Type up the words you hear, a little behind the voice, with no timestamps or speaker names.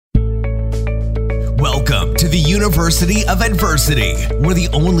the University of Adversity, where the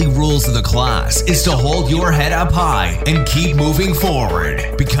only rules of the class is to hold your head up high and keep moving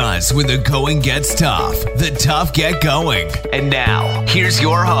forward. Because when the going gets tough, the tough get going. And now, here's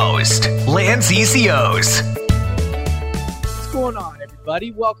your host, Lance Ecios. What's going on,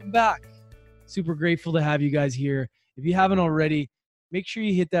 everybody? Welcome back. Super grateful to have you guys here. If you haven't already, make sure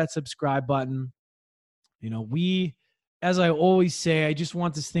you hit that subscribe button. As I always say, I just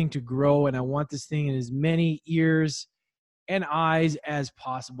want this thing to grow, and I want this thing in as many ears and eyes as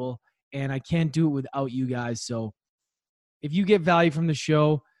possible, and I can't do it without you guys. So if you get value from the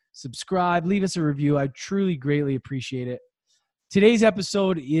show, subscribe, leave us a review. I truly greatly appreciate it. Today's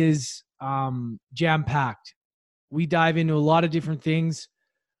episode is jam-packed. We dive into a lot of different things.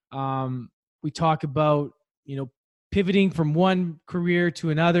 We talk about, pivoting from one career to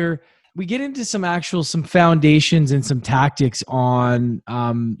another. We get into some foundations and some tactics on,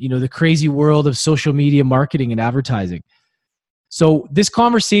 the crazy world of social media marketing and advertising. So this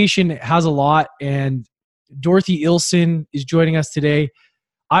conversation has a lot, and Dorothy Ilsen is joining us today.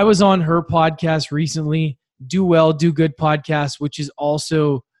 I was on her podcast recently, Do Well, Do Good podcast, which is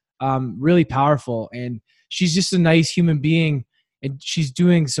also really powerful. And she's just a nice human being, and she's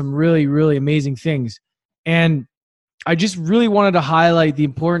doing some really, really amazing things. And I just really wanted to highlight the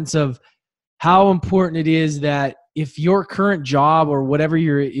importance of how important it is that if your current job or whatever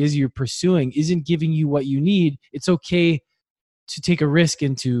you're pursuing isn't giving you what you need, it's okay to take a risk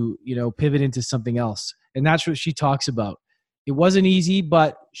and to, pivot into something else. And that's what she talks about. It wasn't easy,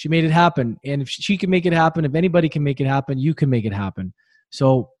 but she made it happen. And if she can make it happen, if anybody can make it happen, you can make it happen.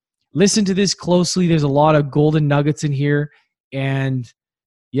 So listen to this closely. There's a lot of golden nuggets in here. And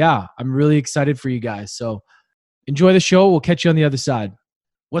yeah, I'm really excited for you guys. So enjoy the show. We'll catch you on the other side.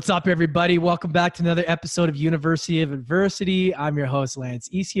 What's up, everybody? Welcome back to another episode of University of Adversity. I'm your host, Lance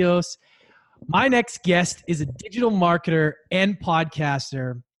Ecios. My next guest is a digital marketer and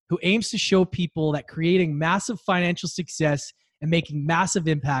podcaster who aims to show people that creating massive financial success and making massive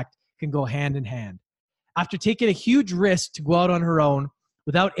impact can go hand in hand. After taking a huge risk to go out on her own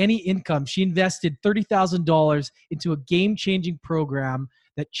without any income, she invested $30,000 into a game-changing program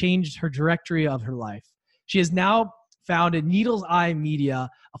that changed her trajectory of her life. She has now founded Needle's Eye Media,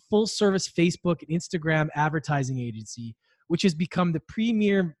 a full-service Facebook and Instagram advertising agency, which has become the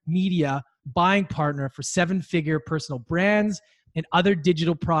premier media buying partner for seven-figure personal brands and other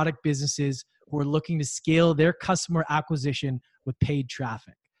digital product businesses who are looking to scale their customer acquisition with paid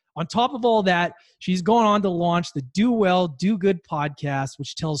traffic. On top of all that, she's going on to launch the Do Well, Do Good podcast,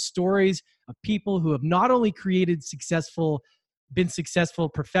 which tells stories of people who have not only been successful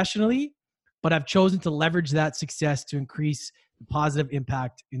professionally, but have chosen to leverage that success to increase the positive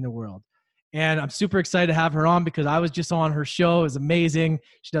impact in the world. And I'm super excited to have her on because I was just on her show. It was amazing.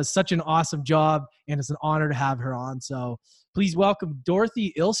 She does such an awesome job, and it's an honor to have her on. So please welcome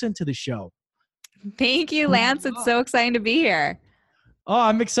Dorothy Ilsen to the show. Thank you, Lance. It's so exciting to be here. Oh,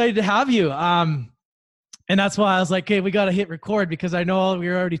 I'm excited to have you. And that's why I was like, okay, we got to hit record because I know we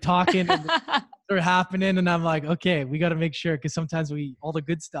were already talking and they're happening. And I'm like, okay, we got to make sure because sometimes all the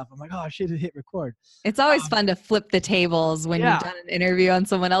good stuff, I'm like, oh, I should have hit record. It's always fun to flip the tables when you've done an interview on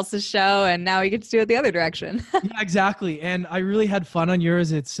someone else's show and now we get to do it the other direction. Yeah, exactly. And I really had fun on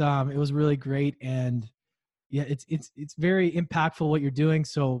yours. It was really great. And yeah, it's very impactful what you're doing.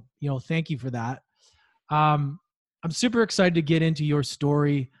 So, thank you for that. I'm super excited to get into your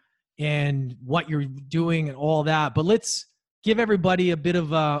story and what you're doing and all that. But let's give everybody a bit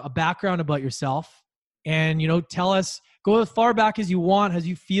of a background about yourself and, tell us, go as far back as you want, as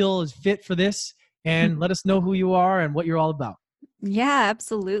you feel is fit for this, and let us know who you are and what you're all about. Yeah,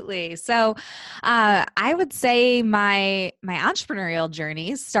 absolutely. So I would say my entrepreneurial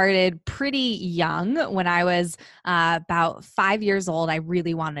journey started pretty young. When I was about 5 years old, I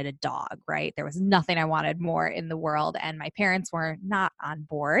really wanted a dog, right? There was nothing I wanted more in the world, and my parents were not on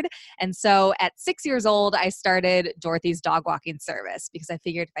board. And so at 6 years old, I started Dorothy's dog walking service because I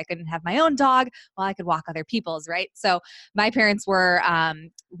figured if I couldn't have my own dog, well, I could walk other people's, right? So my parents were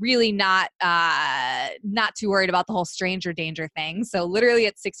really not too worried about the whole stranger danger thing. So literally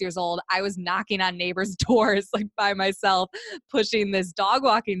at 6 years old, I was knocking on neighbors' doors like by myself, pushing this dog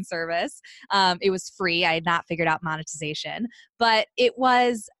walking service. It was free. I had not figured out monetization, but it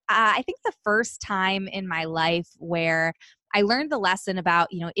was, I think, the first time in my life where I learned the lesson about,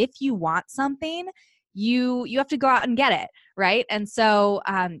 if you want something, you have to go out and get it. Right. And so,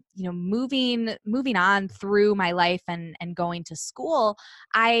 moving on through my life and going to school,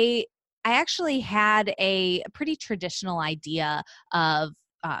 I actually had a pretty traditional idea of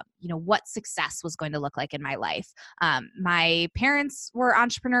what success was going to look like in my life. My parents were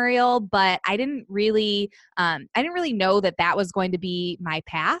entrepreneurial, but I didn't really know that was going to be my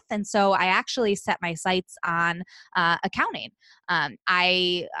path. And so I actually set my sights on accounting.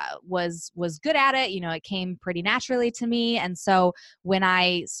 I was good at it. It came pretty naturally to me. And so when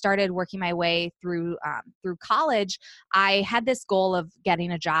I started working my way through college, I had this goal of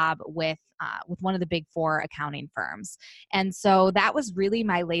getting a job with one of the big four accounting firms. And so that was really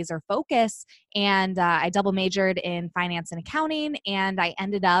my laser focus. And I double majored in finance and accounting, and I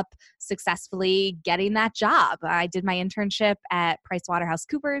ended up successfully getting that job. I did my internship at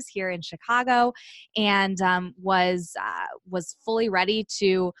PricewaterhouseCoopers here in Chicago, and was fully ready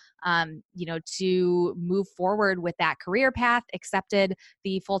to move forward with that career path, accepted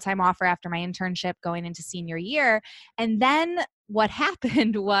the full-time offer after my internship going into senior year. And then what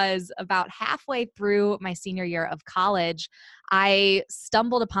happened was about halfway through my senior year of college, I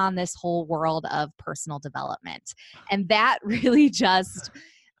stumbled upon this whole world of personal development. And that really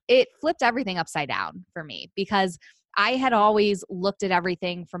it flipped everything upside down for me, because I had always looked at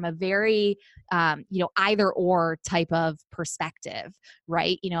everything from a very, either or type of perspective,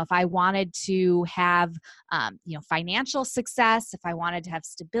 right? If I wanted to have, financial success, if I wanted to have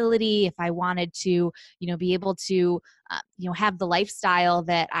stability, if I wanted to, be able to, have the lifestyle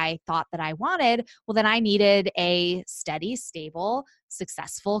that I thought that I wanted, well, then I needed a steady, stable,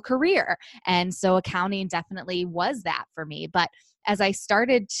 successful career. And so accounting definitely was that for me. But as I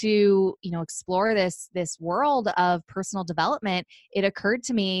started to, explore this world of personal development, it occurred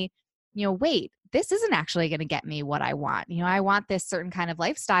to me, wait, this isn't actually going to get me what I want. I want this certain kind of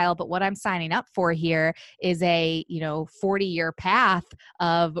lifestyle, but what I'm signing up for here is a, 40-year path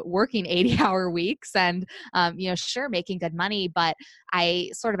of working 80-hour weeks and, sure, making good money. But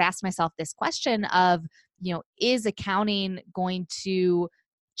I sort of asked myself this question of, is accounting going to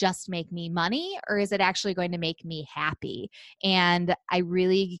just make me money, or is it actually going to make me happy? And I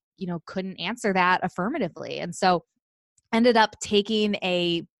really, couldn't answer that affirmatively. And so ended up taking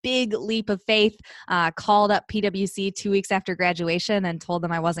a big leap of faith, called up PwC 2 weeks after graduation and told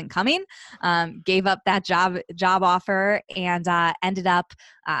them I wasn't coming, gave up that job offer, and ended up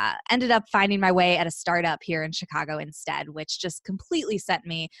finding my way at a startup here in Chicago instead, which just completely set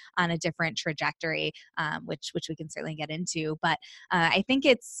me on a different trajectory, which we can certainly get into. But I think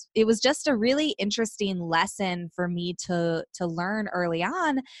it was just a really interesting lesson for me to learn early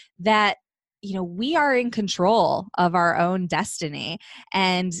on that we are in control of our own destiny.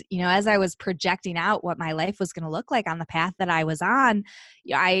 And, as I was projecting out what my life was going to look like on the path that I was on,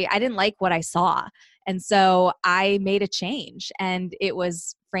 I didn't like what I saw. And so I made a change, and it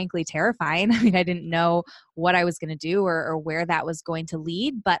was frankly terrifying. I mean, I didn't know what I was going to do or where that was going to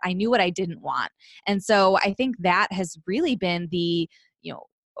lead, but I knew what I didn't want. And so I think that has really been the,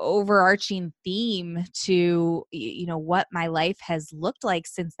 overarching theme to what my life has looked like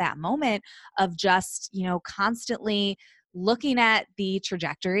since that moment, of just constantly looking at the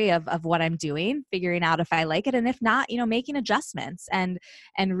trajectory of what I'm doing, figuring out if I like it, and if not, making adjustments, and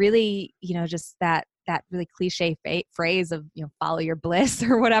really just that really cliche phrase of follow your bliss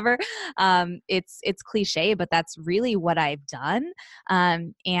or whatever. It's cliche, but that's really what I've done.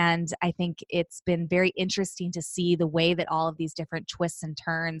 And I think it's been very interesting to see the way that all of these different twists and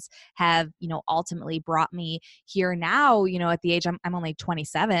turns have ultimately brought me here now. At the age I'm only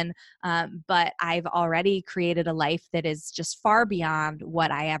 27, but I've already created a life that is just far beyond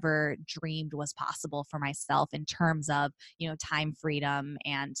what I ever dreamed was possible for myself in terms of time freedom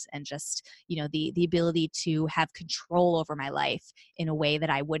and just the ability to have control over my life in a way that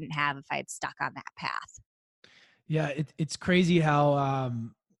I wouldn't have if I had stuck on that path. Yeah, it's crazy how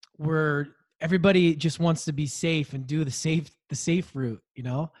everybody just wants to be safe and do the safe route.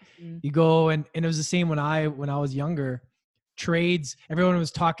 Mm-hmm. You go and it was the same when I was younger. Trades, everyone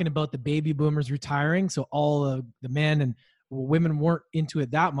was talking about the baby boomers retiring, so all the men and women weren't into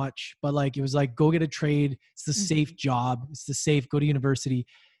it that much, but like it was like, go get a trade. It's the safe job. It's the safe, go to university.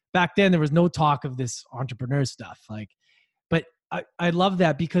 Back then, there was no talk of this entrepreneur stuff. But I love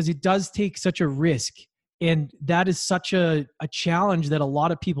that, because it does take such a risk. And that is such a challenge that a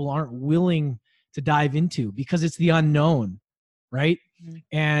lot of people aren't willing to dive into, because it's the unknown, right? Mm-hmm.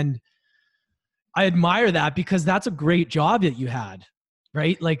 And I admire that, because that's a great job that you had,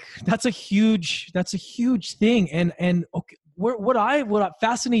 right? Like that's a huge thing. And okay, what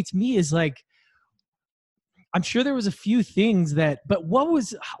fascinates me is like, I'm sure there was a few things but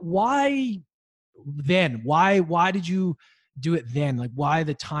why then? Why did you do it then? Like, why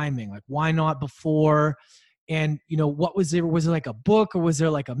the timing? Like, why not before? And, what was there? Was it like a book, or was there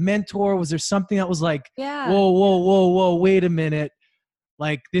like a mentor? Was there something that was like, yeah, whoa, wait a minute.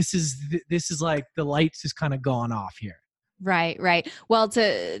 like this is like the lights is kind of gone off here. Right, right. Well,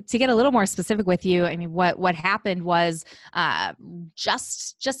 to get a little more specific with you, I mean, what happened was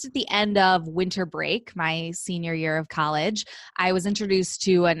just at the end of winter break, my senior year of college, I was introduced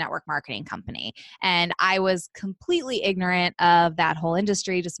to a network marketing company, and I was completely ignorant of that whole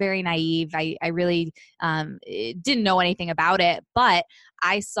industry, just very naive. I really didn't know anything about it, but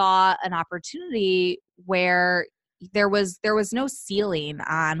I saw an opportunity where there was no ceiling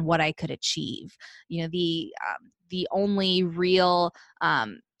on what I could achieve. You know, the only real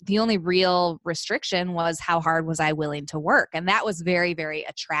restriction was how hard was I willing to work. And that was very, very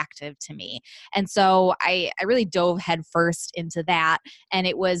attractive to me. And so I really dove headfirst into that. And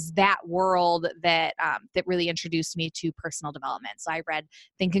it was that world that really introduced me to personal development. So I read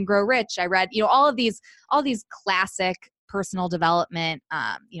Think and Grow Rich. I read, all these classic personal development,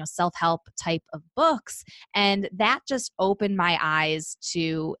 self-help type of books. And that just opened my eyes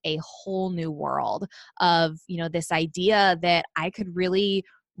to a whole new world of, this idea that I could really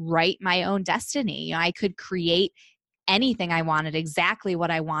write my own destiny. I could create anything I wanted, exactly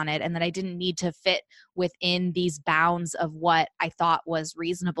what I wanted, and that I didn't need to fit within these bounds of what I thought was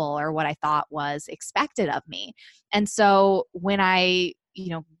reasonable or what I thought was expected of me. And so when I,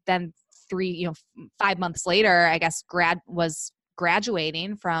 then 5 months later, I guess was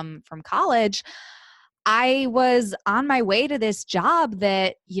graduating from college, I was on my way to this job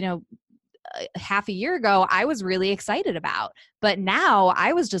that, half a year ago, I was really excited about. But now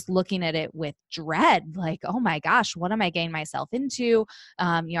I was just looking at it with dread, like, oh my gosh, what am I getting myself into?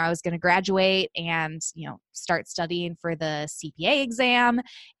 I was going to graduate and, start studying for the CPA exam.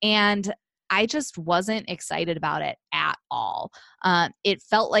 And I just wasn't excited about it at all. It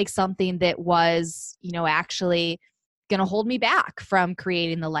felt like something that was, actually going to hold me back from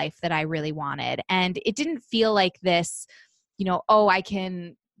creating the life that I really wanted. And it didn't feel like this, I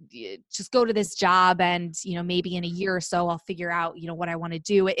can just go to this job and, maybe in a year or so I'll figure out, what I want to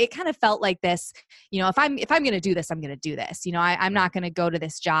do. It kind of felt like this, if I'm going to do this, I'm going to do this. I'm not going to go to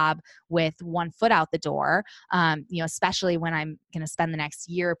this job with one foot out the door, especially when I'm going to spend the next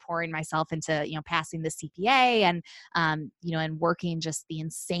year pouring myself into, passing the CPA and, and working just the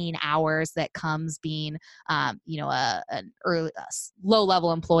insane hours that comes being, a low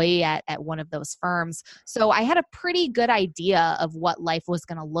level employee at one of those firms. So I had a pretty good idea of what life was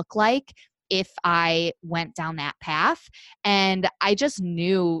going to look like if I went down that path. And I just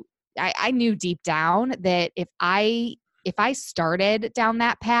knew, I knew deep down that if I started down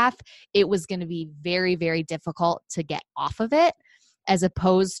that path, it was going to be very, very difficult to get off of it, as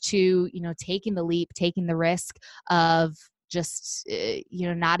opposed to, taking the leap, taking the risk of just,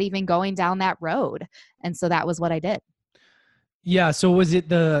 not even going down that road. And so that was what I did. Yeah. So was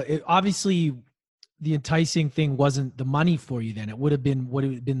it obviously the enticing thing wasn't the money for you then? It would have been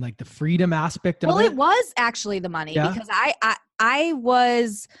like the freedom aspect of it? Well, it was actually the money, because I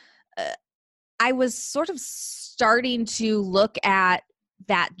was sort of starting to look at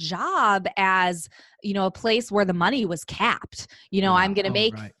that job as, a place where the money was capped. I'm going to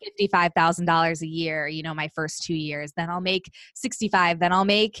make $55,000 a year, my first 2 years, then I'll make 65, then I'll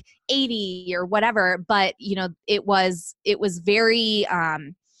make 80 or whatever. But, it was very,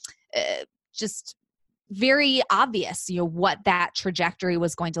 just very obvious, what that trajectory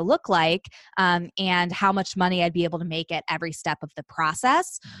was going to look like, and how much money I'd be able to make at every step of the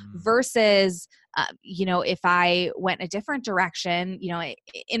process versus, if I went a different direction,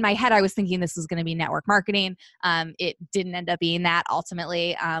 in my head, I was thinking this was going to be network marketing. It didn't end up being that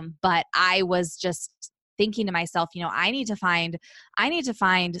ultimately. But I was just thinking to myself, I need to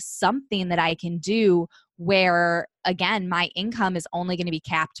find something that I can do where, again, my income is only going to be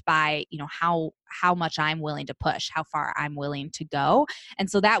capped by, how much I'm willing to push, how far I'm willing to go. And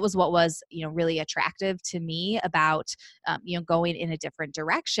so that was what was, really attractive to me about, going in a different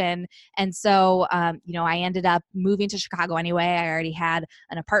direction. And so, I ended up moving to Chicago anyway. I already had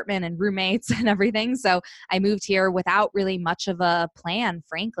an apartment and roommates and everything. So I moved here without really much of a plan,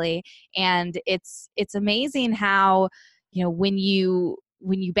 frankly. And it's amazing how, when you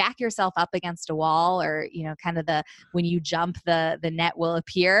back yourself up against a wall, or, kind of when you jump, the net will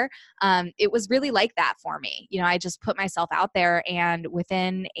appear. It was really like that for me. I just put myself out there, and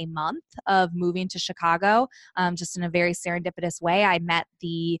within a month of moving to Chicago, just in a very serendipitous way, I met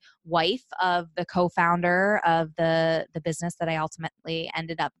the wife of the co-founder of the business that I ultimately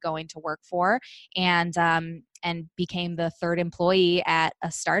ended up going to work for, and became the third employee at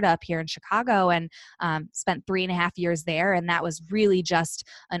a startup here in Chicago, and spent 3.5 years there. And that was really just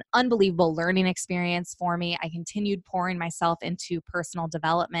an unbelievable learning experience for me. I continued pouring myself into personal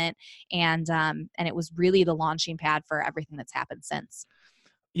development, and it was really the launching pad for everything that's happened since.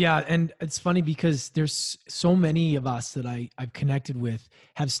 Yeah, and it's funny because there's so many of us that I've connected with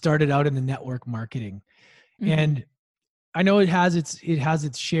have started out in the network marketing, Hmm. and I know it has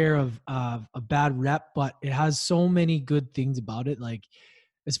its share of a bad rep, but it has so many good things about it. Like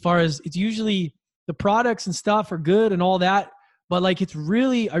as far as it's usually the products and stuff are good and all that, but like I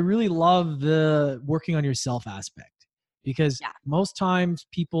really love the working on yourself aspect because Yeah. most times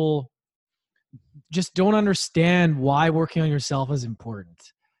people just don't understand why working on yourself is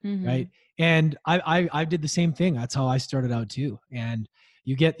important, right? Hmm. And I did the same thing. That's how I started out too. And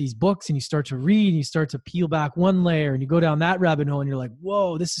you get these books and you start to read and you start to peel back one layer and you go down that rabbit hole and you're like,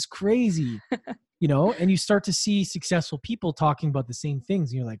 whoa, this is crazy, and you start to see successful people talking about the same things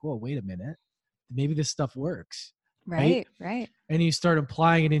and you're like, whoa, wait a minute, maybe this stuff works, right? Right. Right. And you start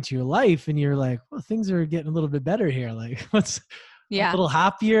applying it into your life and you're like, well, things are getting a little bit better here. Like what's a Yeah. little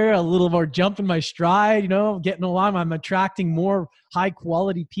happier, a little more jump in my stride, getting along. I'm attracting more high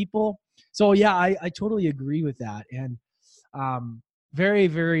quality people. So yeah, I totally agree with that. And very,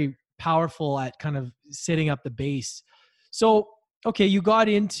 very powerful at kind of setting up the base. So, okay, you got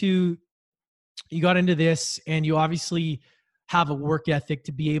into this and you obviously have a work ethic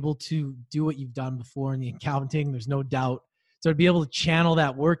to be able to do what you've done before in the accounting. There's no doubt. So to be able to channel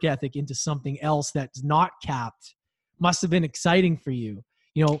that work ethic into something else that's not capped must have been exciting for you.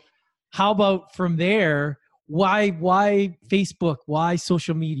 You know, how about from there? Why Facebook? Why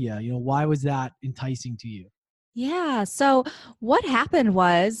social media? Why was that enticing to you? Yeah. So what happened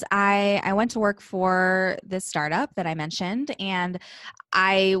was I went to work for this startup that I mentioned, and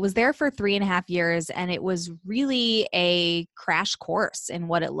I was there for 3.5 years, and it was really a crash course in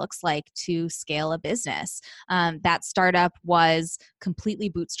what it looks like to scale a business. That startup was completely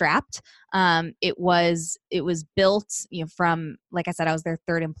bootstrapped. It was built, from, like I said, I was their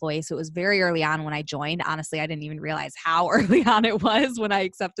third employee, so it was very early on when I joined. Honestly, I didn't even realize how early on it was when I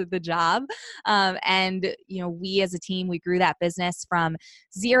accepted the job. And we as a team, we grew that business from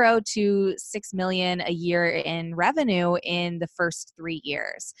 0 to 6 million a year in revenue in the first 3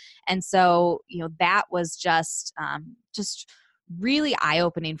 years. And so, that was just really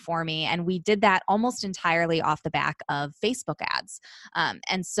eye-opening for me. And we did that almost entirely off the back of Facebook ads.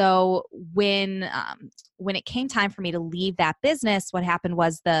 And so when it came time for me to leave that business, what happened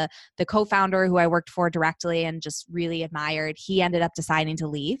was the co-founder who I worked for directly and just really admired, he ended up deciding to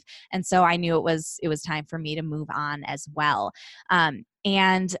leave. And so I knew it was time for me to move on as well.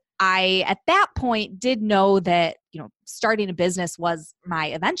 And I, at that point, did know that, starting a business was my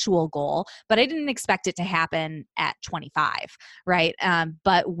eventual goal, but I didn't expect it to happen at 25, right?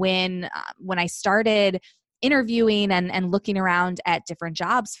 But when I started interviewing and looking around at different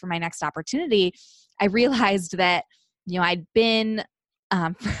jobs for my next opportunity, I realized that, I'd been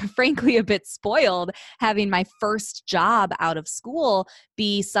frankly a bit spoiled having my first job out of school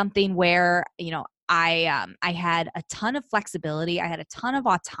be something where I had a ton of flexibility. I had a ton of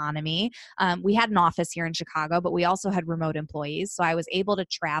autonomy. We had an office here in Chicago, but we also had remote employees. So I was able to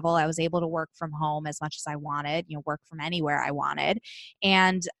travel. I was able to work from home as much as I wanted, work from anywhere I wanted.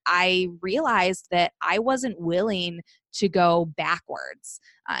 And I realized that I wasn't willing to go backwards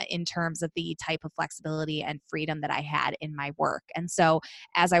in terms of the type of flexibility and freedom that I had in my work. And so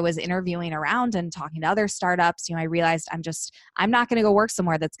as I was interviewing around and talking to other startups, I realized I'm not going to go work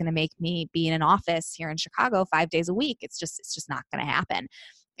somewhere that's going to make me be in an office here in Chicago 5 days a week. It's just not going to happen.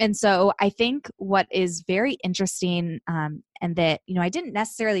 And so I think what is very interesting, and that, I didn't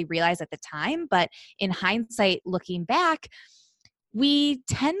necessarily realize at the time, but in hindsight, looking back, we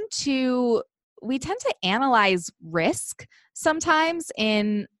tend to analyze risk sometimes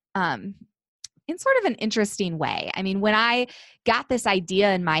in sort of an interesting way. I mean, when I got this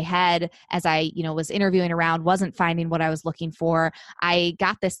idea in my head as I, was interviewing around, wasn't finding what I was looking for, I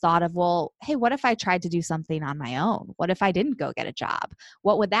got this thought of, well, hey, what if I tried to do something on my own? What if I didn't go get a job?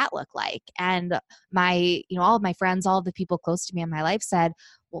 What would that look like? And all of my friends, all of the people close to me in my life said,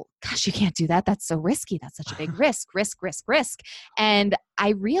 well, gosh, you can't do that. That's so risky. That's such a big risk, risk, risk, risk. And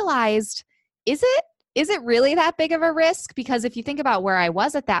I realized, is it really that big of a risk? Because if you think about where I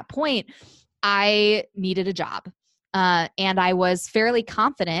was at that point, I needed a job. And I was fairly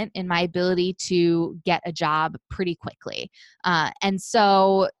confident in my ability to get a job pretty quickly. And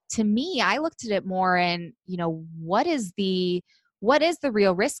so to me, I looked at it more in, what is the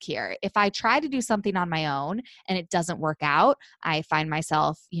real risk here? If I try to do something on my own and it doesn't work out, I find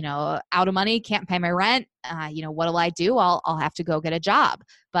myself, out of money, can't pay my rent. What will I do? I'll have to go get a job.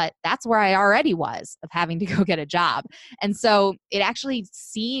 But that's where I already was, of having to go get a job. And so it actually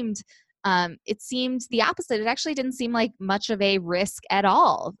seemed the opposite. It actually didn't seem like much of a risk at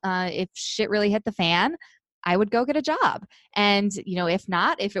all. If shit really hit the fan, I would go get a job. And, if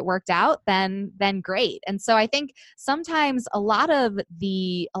not, if it worked out, then great. And so I think sometimes a lot of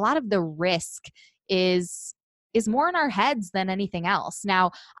the risk is more in our heads than anything else.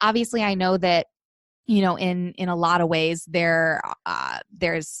 Now, obviously I know that in a lot of ways there's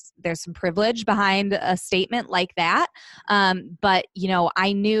some privilege behind a statement like that. But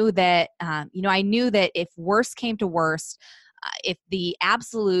I knew that if worst came to worst, if the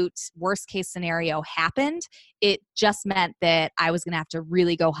absolute worst case scenario happened, it just meant that I was going to have to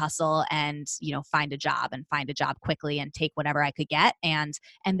really go hustle and, find a job quickly and take whatever I could get, and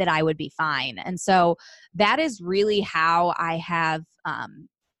that I would be fine. And so that is really how I've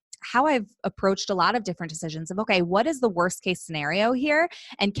approached a lot of different decisions of, okay, what is the worst case scenario here?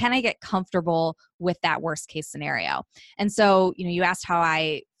 And can I get comfortable with that worst case scenario? And so, you asked how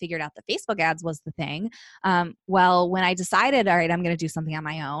I figured out that Facebook ads was the thing. Well, when I decided, all right, I'm going to do something on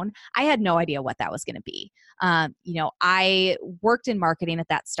my own, I had no idea what that was going to be. I worked in marketing at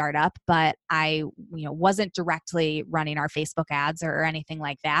that startup, but I, wasn't directly running our Facebook ads or anything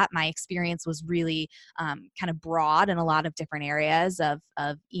like that. My experience was really kind of broad in a lot of different areas of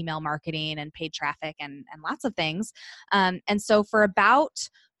email marketing and paid traffic and lots of things. And so for about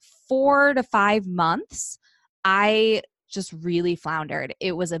 4 to 5 months, I just really floundered.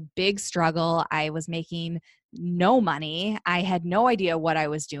 It was a big struggle. I was making no money. I had no idea what I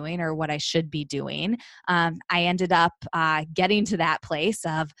was doing or what I should be doing. I ended up getting to that place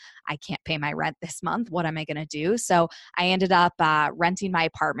of, I can't pay my rent this month. What am I going to do? So I ended up renting my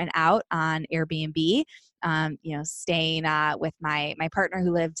apartment out on Airbnb. Staying with my partner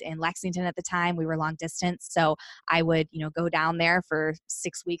who lived in Lexington at the time. We were long distance. So I would, go down there for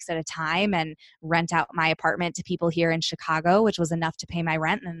 6 weeks at a time and rent out my apartment to people here in Chicago, which was enough to pay my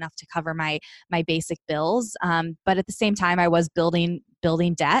rent and enough to cover my basic bills. But at the same time, I was building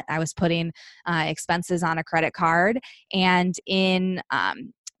debt. I was putting expenses on a credit card. And in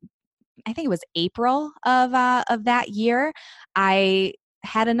I think it was April of that year, I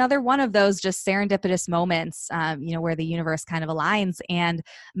had another one of those just serendipitous moments, where the universe kind of aligns. And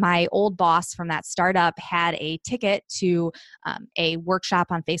my old boss from that startup had a ticket to a workshop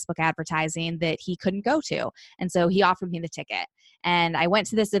on Facebook advertising that he couldn't go to. And so he offered me the ticket. And I went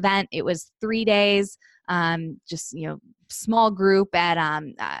to this event. It was 3 days, small group at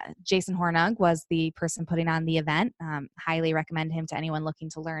Jason Hornung was the person putting on the event. Highly recommend him to anyone looking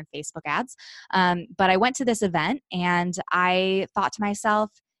to learn Facebook ads. But I went to this event and I thought to myself,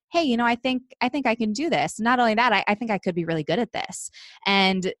 hey, I think I can do this. Not only that, I think I could be really good at this.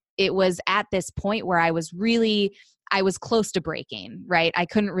 And it was at this point where I was close to breaking, right? I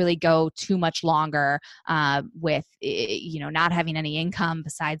couldn't really go too much longer with, not having any income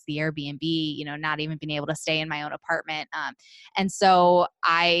besides the Airbnb, not even being able to stay in my own apartment. And so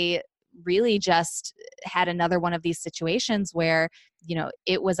I really just had another one of these situations where,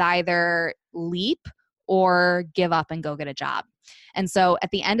 it was either leap or give up and go get a job. And so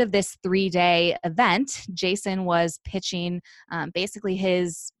at the end of this 3-day event, Jason was pitching basically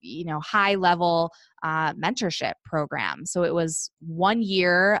his, high level mentorship program. So it was 1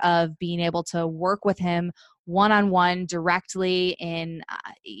 year of being able to work with him one-on-one directly in,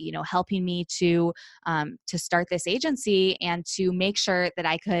 helping me to start this agency and to make sure that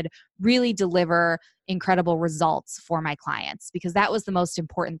I could really deliver incredible results for my clients, because that was the most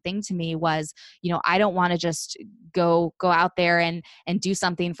important thing to me was, I don't want to just go out there and do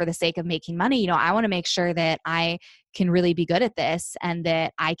something for the sake of making money. I want to make sure that I can really be good at this and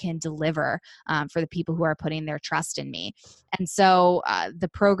that I can deliver for the people who are putting their trust in me. And so the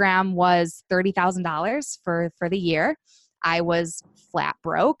program was $30,000 for the year. I was flat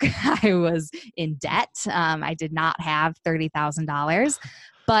broke. I was in debt. I did not have $30,000,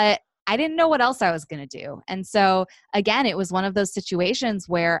 but I didn't know what else I was going to do. And so again, it was one of those situations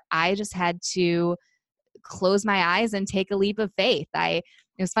where I just had to close my eyes and take a leap of faith. It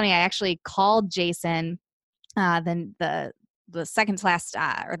was funny. I actually called Jason then the second to last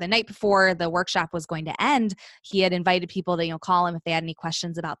or the night before the workshop was going to end. He had invited people to call him if they had any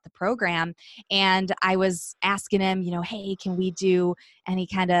questions about the program, and I was asking him, hey, can we do any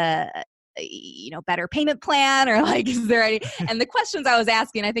kind of better payment plan, or like, is there any? And the questions I was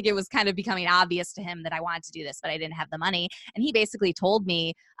asking, I think it was kind of becoming obvious to him that I wanted to do this, but I didn't have the money. And he basically told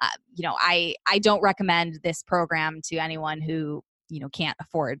me, I don't recommend this program to anyone who can't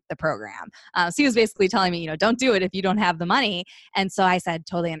afford the program. So he was basically telling me, don't do it if you don't have the money. And so I said,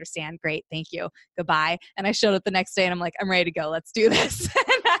 totally understand. Great. Thank you. Goodbye. And I showed up the next day and I'm like, I'm ready to go. Let's do this.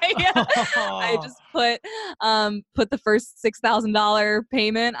 And I just put the first $6,000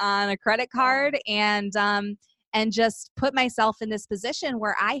 payment on a credit card and just put myself in this position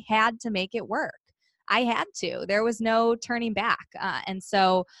where I had to make it work. I had to. There was no turning back. And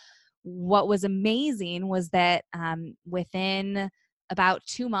so what was amazing was that within about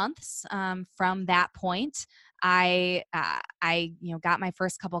 2 months from that point, I got my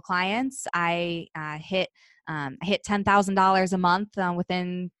first couple clients. I hit $10,000 a month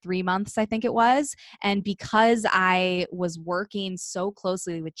within 3 months, I think it was. And because I was working so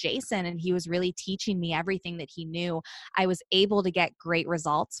closely with Jason and he was really teaching me everything that he knew, I was able to get great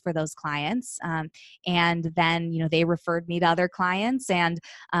results for those clients. And then, they referred me to other clients, and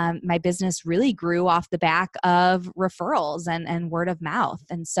my business really grew off the back of referrals and word of mouth.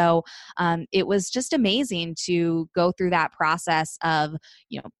 And so it was just amazing to go through that process of,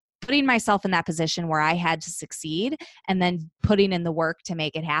 putting myself in that position where I had to succeed, and then putting in the work to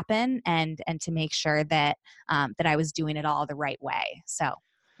make it happen, and to make sure that that I was doing it all the right way. So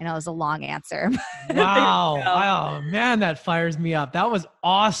I know it was a long answer. Wow. Oh man, that fires me up. That was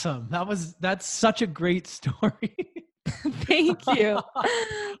awesome. That's such a great story. Thank you.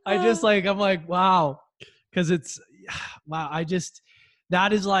 I'm like, wow. Cause wow.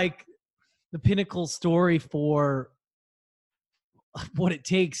 That is like the pinnacle story for what it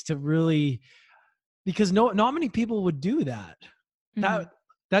takes to really, because not many people would do that. Mm-hmm.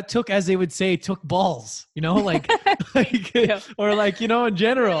 That took, as they would say, took balls, yeah. Or in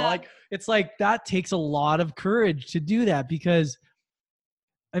general, Yeah. It's like that takes a lot of courage to do that, because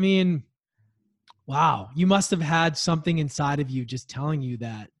wow, you must have had something inside of you just telling you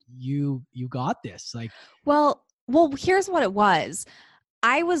that you got this. Well, here's what it was.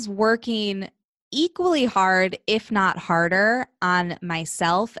 I was working equally hard, if not harder, on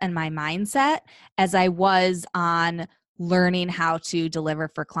myself and my mindset as I was on learning how to deliver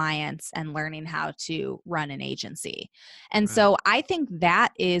for clients and learning how to run an agency. And so I think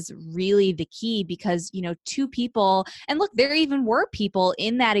that is really the key, because, two people, and look, there even were people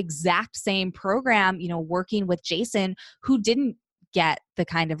in that exact same program, working with Jason, who didn't get the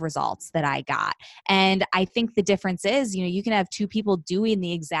kind of results that I got. And I think the difference is, you can have two people doing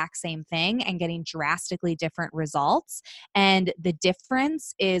the exact same thing and getting drastically different results. And the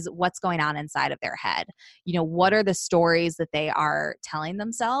difference is what's going on inside of their head. What are the stories that they are telling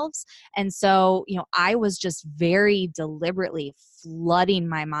themselves? And so, I was just very deliberately flooding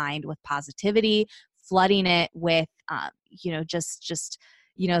my mind with positivity, flooding it with, just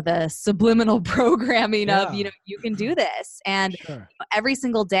the subliminal programming of, you can do this. And sure. Every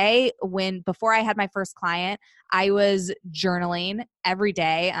single day before I had my first client, I was journaling every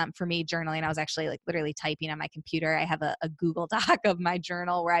day. For me, journaling, I was actually literally typing on my computer. I have a Google Doc of my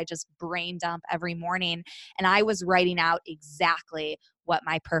journal where I just brain dump every morning. And I was writing out exactly what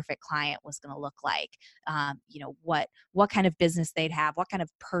my perfect client was going to look like. What kind of business they'd have, what kind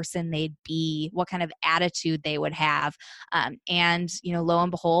of person they'd be, what kind of attitude they would have. And lo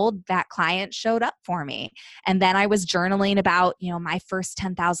and behold, that client showed up for me. And then I was journaling about, my first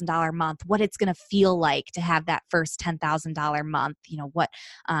 $10,000 month, what it's going to feel like to have that first $10,000 month, what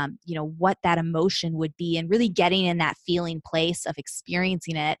that emotion would be, and really getting in that feeling place of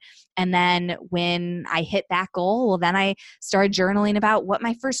experiencing it. And then when I hit that goal, well, then I started journaling about what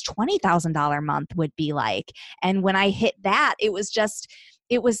my first $20,000 month would be like. And when I hit that, it was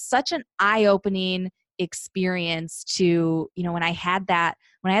such an eye-opening experience to, when I had that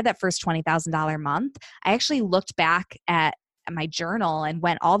first $20,000 month, I actually looked back at my journal and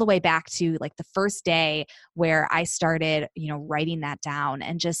went all the way back to the first day where I started, writing that down,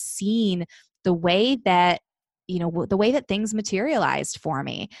 and just seeing the way that things materialized for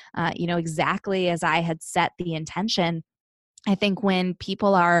me, exactly as I had set the intention. I think when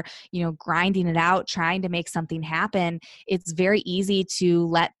people are, grinding it out, trying to make something happen, it's very easy to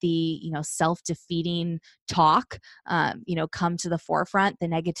let the, self-defeating talk, come to the forefront, the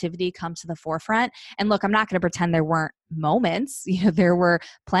negativity come to the forefront. And look, I'm not going to pretend there weren't moments. There were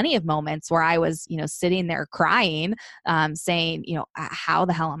plenty of moments where I was, sitting there crying, saying, how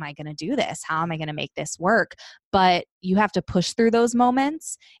the hell am I going to do this? How am I going to make this work? But you have to push through those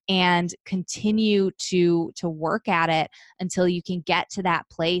moments and continue to work at it until you can get to that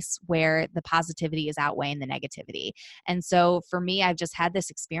place where the positivity is outweighing the negativity. And so for me, I've just had this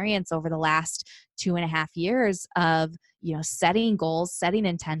experience over the last 2.5 years of, setting goals, setting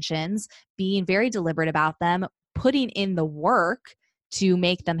intentions, being very deliberate about them, putting in the work to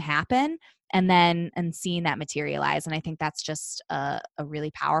make them happen, and seeing that materialize. And I think that's just a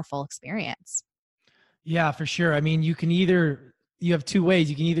really powerful experience. Yeah, for sure. You have two ways.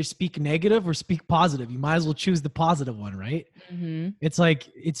 You can either speak negative or speak positive. You might as well choose the positive one, right? Mm-hmm.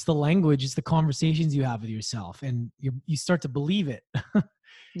 It's the language, it's the conversations you have with yourself, and you start to believe it.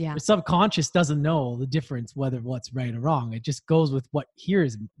 Yeah. the subconscious doesn't know the difference whether what's right or wrong. It just goes with what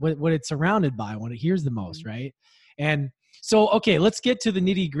hears, what it's surrounded by, what it hears the most, right? And so, okay, let's get to the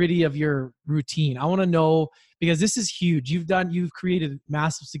nitty gritty of your routine. I want to know, because this is huge. You've created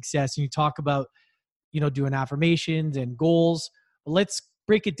massive success, and you talk about, doing affirmations and goals. Let's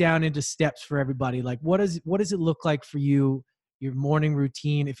break it down into steps for everybody. Like, what does it look like for you, your morning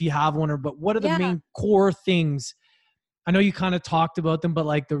routine, if you have one, but what are the main core things? I know you kind of talked about them, but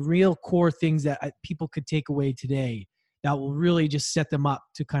like the real core things that people could take away today that will really just set them up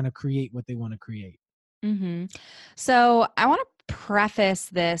to kind of create what they want to create. Mm-hmm. So I want to preface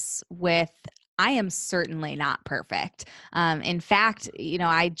this with, I am certainly not perfect. In fact,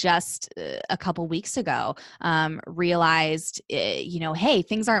 I just a couple weeks ago realized, hey,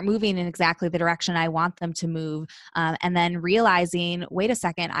 things aren't moving in exactly the direction I want them to move. And then realizing, wait a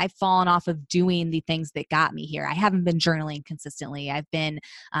second, I've fallen off of doing the things that got me here. I haven't been journaling consistently. I've been,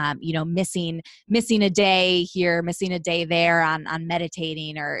 missing a day here, missing a day there on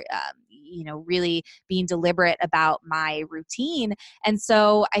meditating, or really being deliberate about my routine. And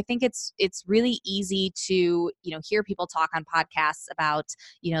so I think it's really easy to, hear people talk on podcasts about,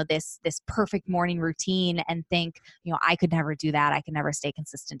 this perfect morning routine and think, I could never do that. I could never stay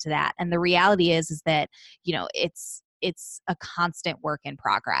consistent to that. And the reality is that, it's a constant work in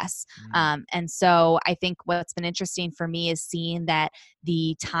progress. And so I think what's been interesting for me is seeing that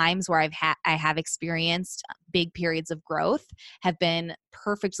the times where I have experienced big periods of growth have been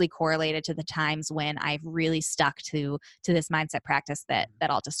perfectly correlated to the times when I've really stuck to this mindset practice that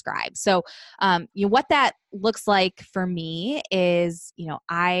I'll describe. So, what that looks like for me is,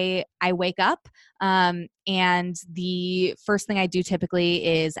 I wake up, and the first thing I do typically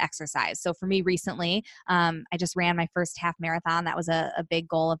is exercise. So for me recently, I just ran my first half marathon. That was a big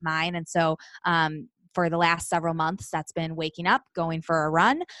goal of mine. And so, for the last several months, that's been waking up, going for a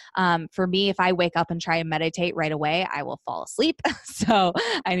run. For me, if I wake up and try and meditate right away, I will fall asleep. So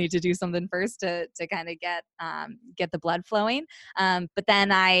I need to do something first to kind of get the blood flowing. But then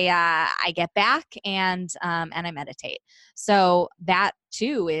I get back and I meditate. So that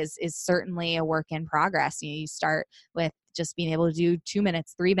too is certainly a work in progress. You start with just being able to do 2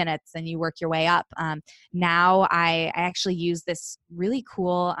 minutes, 3 minutes, and you work your way up. Now I actually use this really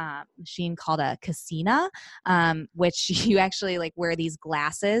cool machine called a Casina, which you actually like wear these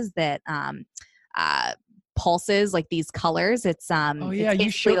glasses that pulses like these colors. It's you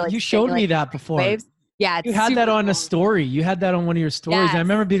showed me that before. Waves. Yeah, you had that on cool. a story. You had that on one of your stories. Yes. And I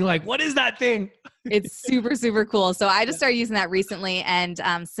remember being like, what is that thing? It's super, super cool. So I just started using that recently. And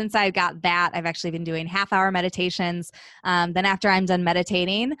since I got that, I've actually been doing half-hour meditations. Then after I'm done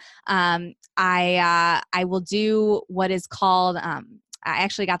meditating, I will do what is called I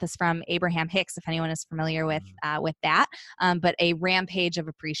actually got this from Abraham Hicks, if anyone is familiar with that, but a rampage of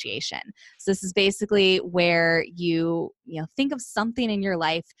appreciation. So this is basically where you think of something in your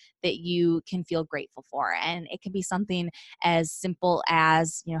life that you can feel grateful for. And it can be something as simple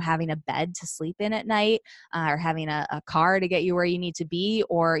as, having a bed to sleep in at night, or having a car to get you where you need to be,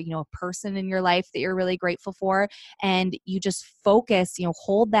 or, a person in your life that you're really grateful for. And you just focus,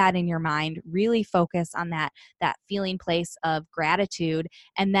 hold that in your mind, really focus on that feeling place of gratitude,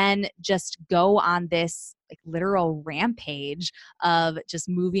 and then just go on this like literal rampage of just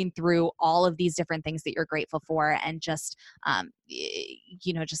moving through all of these different things that you're grateful for, and just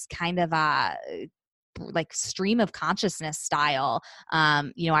just kind of like stream of consciousness style,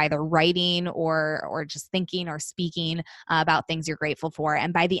 either writing or just thinking or speaking about things you're grateful for.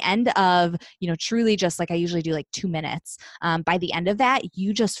 And by the end of, truly just like I usually do like 2 minutes, by the end of that,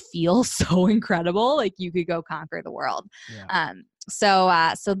 you just feel so incredible. Like you could go conquer the world. Yeah.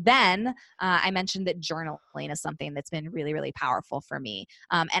 So then I mentioned that journaling is something that's been really, really powerful for me.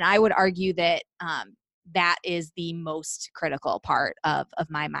 And I would argue that that is the most critical part of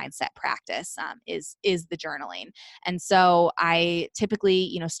my mindset practice, is the journaling. And so I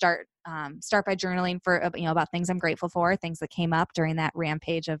typically, start by journaling for, about things I'm grateful for, things that came up during that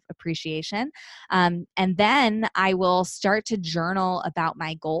rampage of appreciation. And then I will start to journal about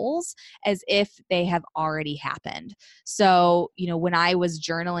my goals as if they have already happened. So, when I was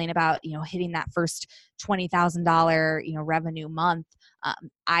journaling about, hitting that first $20,000, revenue month,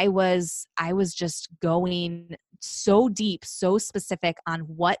 I was just going so deep, so specific on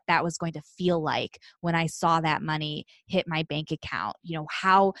what that was going to feel like when I saw that money hit my bank account,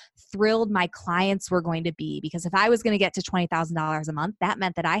 how thrilled my clients were going to be, because if I was going to get to $20,000 a month, that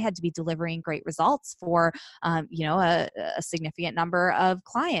meant that I had to be delivering great results for, a significant number of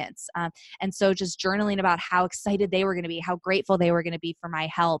clients. And so just journaling about how excited they were going to be, how grateful they were going to be for my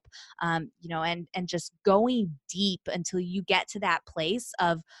help, and just going deep until you get to that place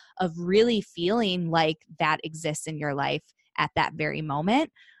of really feeling like that exists in your life at that very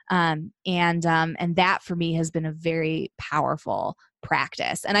moment. And that for me has been a very powerful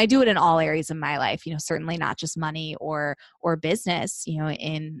practice. And I do it in all areas of my life, certainly not just money or business,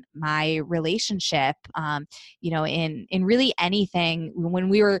 in my relationship, in really anything. When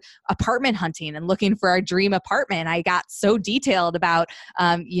we were apartment hunting and looking for our dream apartment, I got so detailed about,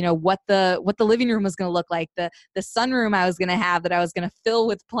 what the living room was going to look like, the sunroom I was going to have that I was going to fill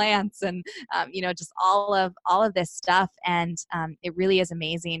with plants, and, just all of this stuff. And it really is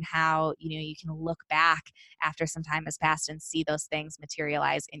amazing how, you can look back after some time has passed and see those things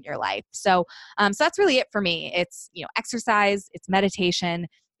materialize in your life. So that's really it for me. It's, exercise, it's meditation,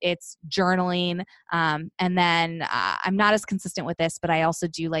 it's journaling. And then I'm not as consistent with this, but I also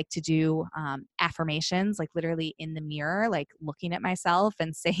do like to do affirmations, like literally in the mirror, like looking at myself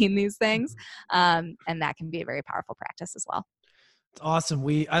and saying these things. And that can be a very powerful practice as well. It's awesome.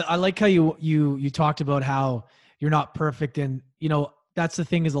 I like how you talked about how you're not perfect. And, that's the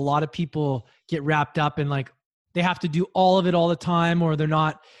thing, is a lot of people get wrapped up in like, they have to do all of it all the time, or there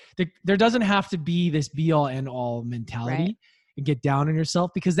doesn't have to be this be all end all mentality. Right. And get down on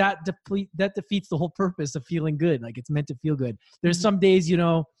yourself, because that defeats the whole purpose of feeling good. Like, it's meant to feel good. There's some days,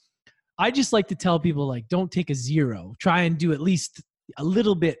 I just like to tell people, like, don't take a 0, try and do at least a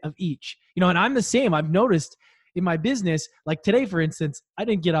little bit of each, and I'm the same. I've noticed in my business, like today, for instance, I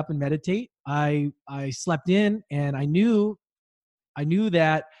didn't get up and meditate. I slept in, and I knew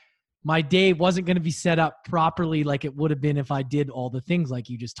that my day wasn't going to be set up properly like it would have been if I did all the things like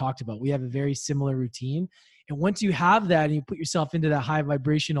you just talked about. We have a very similar routine. And once you have that and you put yourself into that high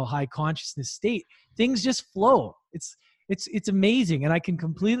vibrational, high consciousness state, things just flow. It's amazing. And I can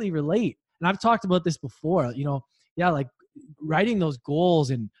completely relate. And I've talked about this before, like writing those goals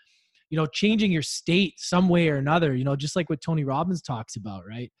and, changing your state some way or another, just like what Tony Robbins talks about,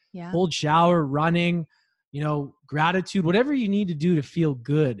 right? Yeah. Cold shower, running, gratitude, whatever you need to do to feel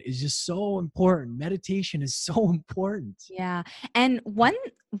good is just so important. Meditation is so important. Yeah. And one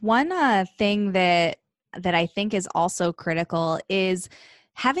thing that I think is also critical is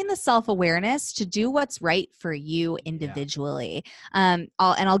having the self-awareness to do what's right for you individually. Yeah.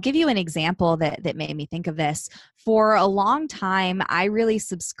 I'll give you an example that made me think of this. For a long time, I really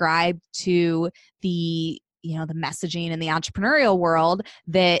subscribed to the messaging in the entrepreneurial world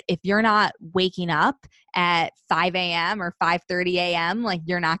that if you're not waking up at 5 a.m. or 5:30 a.m., like,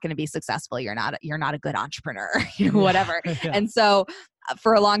 you're not going to be successful. You're not a good entrepreneur, whatever. Yeah. And so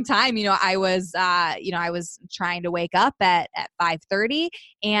for a long time, I was trying to wake up at 5:30.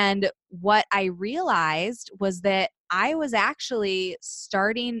 And what I realized was that I was actually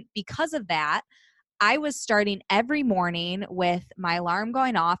starting, because of that, I was starting every morning with my alarm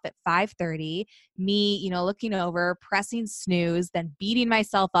going off at 5:30, me, looking over, pressing snooze, then beating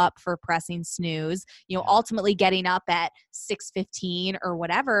myself up for pressing snooze, ultimately getting up at 6:15 or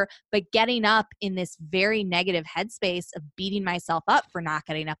whatever, but getting up in this very negative headspace of beating myself up for not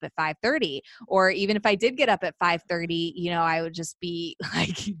getting up at 5:30. Or even if I did get up at 5:30, I would just be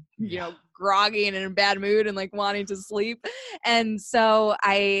like, groggy and in a bad mood and like wanting to sleep. And so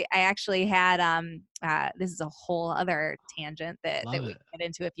I actually had, this is a whole other tangent that we can get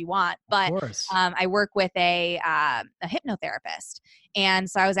into if you want, but I work with a hypnotherapist. And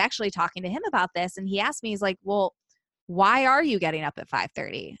so I was actually talking to him about this, and he asked me, he's like, well, why are you getting up at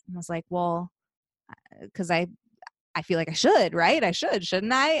 5:30? And I was like, well, because I feel like I should, right? I should,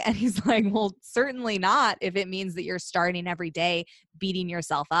 shouldn't I? And he's like, well, certainly not if it means that you're starting every day beating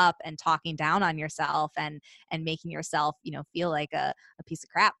yourself up and talking down on yourself and making yourself, feel like a piece of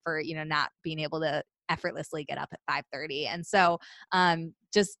crap for, not being able to effortlessly get up at 5:30. And so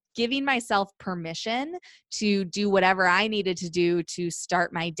just giving myself permission to do whatever I needed to do to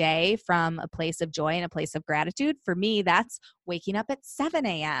start my day from a place of joy and a place of gratitude. For me, that's waking up at 7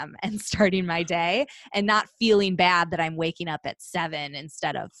 a.m. and starting my day and not feeling bad that I'm waking up at 7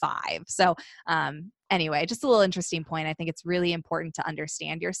 instead of 5. So anyway, just a little interesting point. I think it's really important to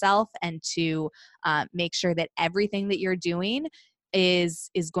understand yourself and to make sure that everything that you're doing is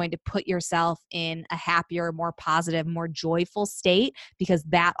going to put yourself in a happier, more positive, more joyful state, because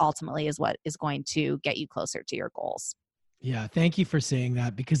that ultimately is what is going to get you closer to your goals. Yeah. Thank you for saying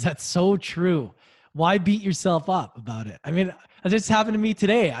that, because that's so true. why beat yourself up about it? I mean, it just happened to me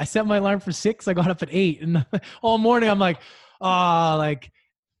today. I set my alarm for 6. I got up at 8, and all morning I'm like, oh, like,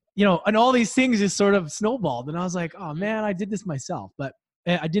 you know, and all these things just sort of snowballed. And I was like, oh man, I did this myself. But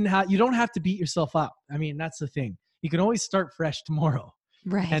you don't have to beat yourself up. I mean, that's the thing. You can always start fresh tomorrow.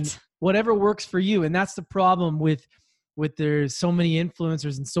 Right. And whatever works for you. And that's the problem with there's so many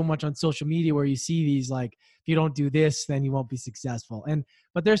influencers and so much on social media where you see these, like, if you don't do this, then you won't be successful.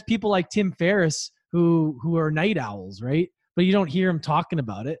 But there's people like Tim Ferriss who are night owls, right? But you don't hear him talking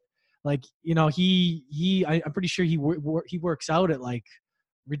about it. Like, you know, I'm pretty sure he works out at like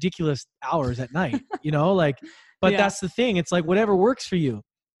ridiculous hours at night, you know, like, but that's the thing. It's like whatever works for you.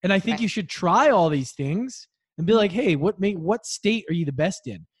 And I think you should try all these things and be like, hey, what state are you the best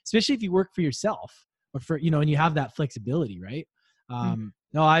in? Especially if you work for yourself or for, you know, and you have that flexibility, right?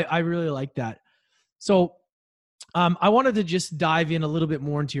 No, I really like that. So I wanted to just dive in a little bit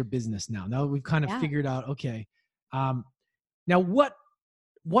more into your business now. Now we've kind of figured out, okay. Now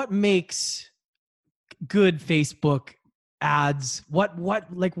what makes good Facebook ads? Why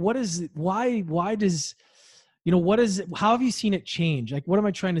does, you know, how have you seen it change? Like, what am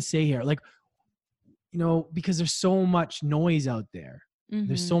I trying to say here? Like, you know, because there's so much noise out there. Mm-hmm.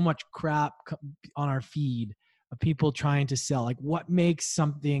 There's so much crap on our feed of people trying to sell. Like, what makes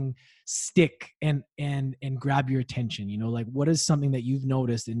something stick and grab your attention? You know, like, what is something that you've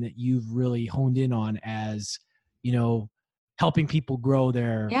noticed and that you've really honed in on as, you know, helping people grow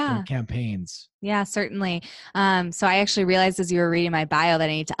their campaigns? Yeah, certainly. So I actually realized as you were reading my bio that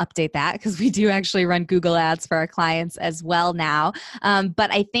I need to update that, because we do actually run Google Ads for our clients as well now.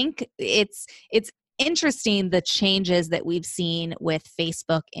 But I think it's interesting the changes that we've seen with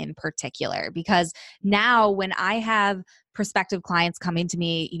Facebook in particular, because now when I have prospective clients coming to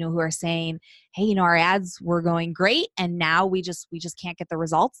me, you know, who are saying, hey, you know, our ads were going great and now we just can't get the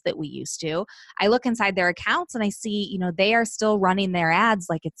results that we used to. I look inside their accounts and I see, you know, they are still running their ads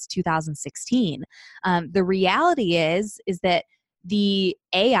like it's 2016. The reality is that the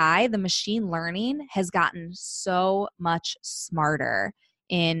AI, the machine learning, has gotten so much smarter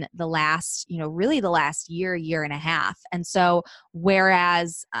in the last, you know, really the last year and a half. And so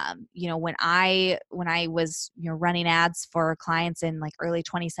whereas, you know, when I was, you know, running ads for clients in like early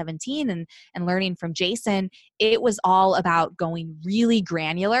 2017 and learning from Jason, it was all about going really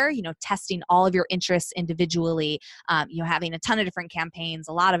granular, you know, testing all of your interests individually, you know, having a ton of different campaigns,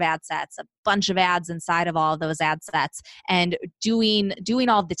 a lot of ad sets, a bunch of ads inside of all of those ad sets, and doing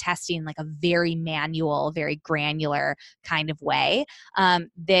all of the testing like a very manual, very granular kind of way.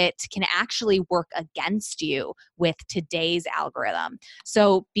 That can actually work against you with today's algorithm.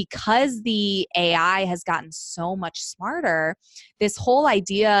 So because the AI has gotten so much smarter, this whole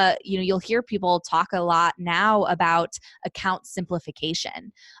idea, you know, you'll hear people talk a lot now about account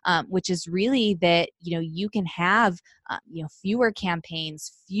simplification, which is really that, you know, you can have, you know, fewer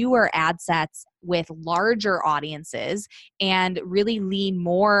campaigns, fewer ad sets with larger audiences, and really lean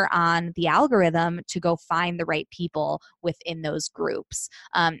more on the algorithm to go find the right people within those groups.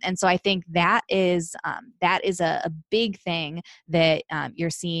 And so I think that is a big thing that you're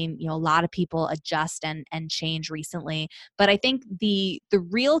seeing, you know, a lot of people adjust and change recently. But I think the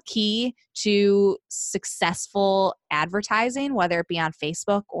real key to successful advertising, whether it be on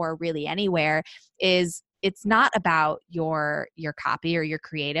Facebook or really anywhere, is it's not about your copy or your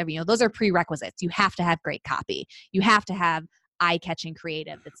creative. You know, those are prerequisites. You have to have great copy. You have to have eye-catching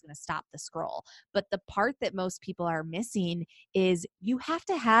creative that's going to stop the scroll. But the part that most people are missing is you have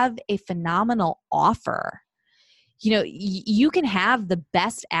to have a phenomenal offer. You know, you can have the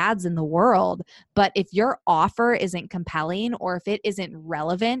best ads in the world, but if your offer isn't compelling or if it isn't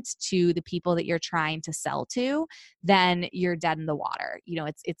relevant to the people that you're trying to sell to, then you're dead in the water. You know,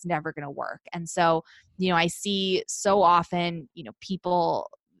 it's never going to work. And so, you know, I see so often, you know, people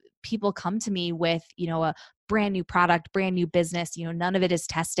come to me with, you know, a brand new product, brand new business, you know, none of it is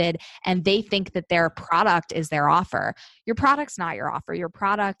tested, and they think that their product is their offer. Your product's not your offer. Your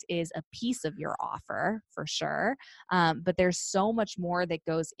product is a piece of your offer for sure. But there's so much more that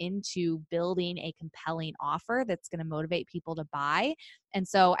goes into building a compelling offer that's going to motivate people to buy. And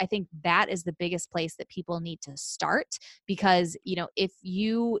so I think that is the biggest place that people need to start, because, you know, if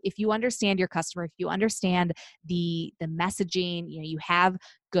you understand your customer, if you understand the messaging, you know, you have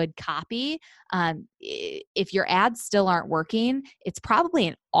good copy, if your ads still aren't working, it's probably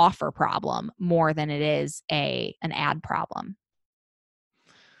an offer problem more than it is an ad problem.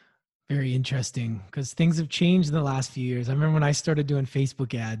 Very interesting, because things have changed in the last few years. I remember when I started doing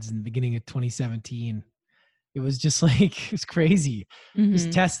Facebook ads in the beginning of 2017, it was just like, it's crazy. Mm-hmm.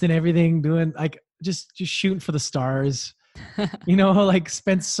 Just testing everything, doing like, just shooting for the stars, you know, like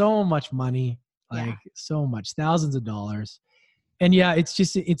spent so much money. like so much, thousands of dollars. And yeah,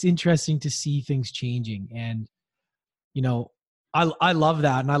 it's interesting to see things changing. And, you know, I love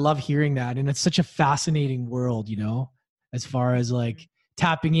that. And I love hearing that. And it's such a fascinating world, you know, as far as like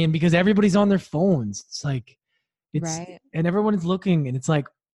tapping in, because everybody's on their phones. It's like, Right. and everyone's looking, and it's like,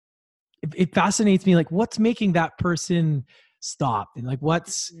 it fascinates me. Like, what's making that person stop, and like,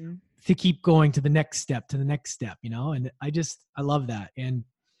 what's to keep going to the next step, you know? And I love that. And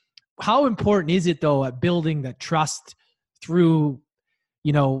how important is it though at building that trust through,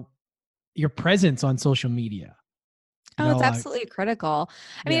 you know, your presence on social media? You Oh, know, it's absolutely critical.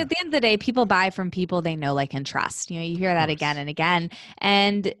 I mean, yeah, at the end of the day, people buy from people they know, like, and trust. You know, you hear of that again course. and again,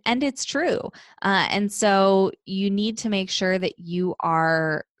 and it's true. And so you need to make sure that you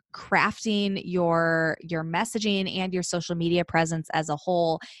are crafting your messaging and your social media presence as a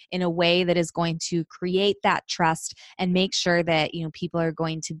whole in a way that is going to create that trust and make sure that, you know, people are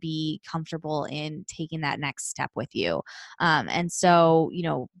going to be comfortable in taking that next step with you. And so, you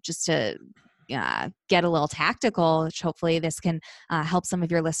know, just to get a little tactical, which hopefully this can help some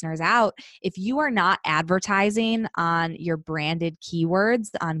of your listeners out. If you are not advertising on your branded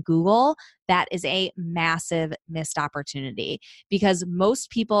keywords on Google, that is a massive missed opportunity, because most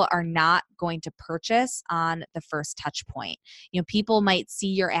people are not going to purchase on the first touch point. You know, people might see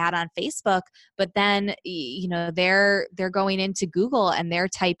your ad on Facebook, but then, you know, they're going into Google and they're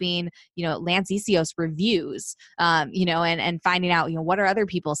typing, you know, Lance Essihos reviews, you know, and finding out, you know, what are other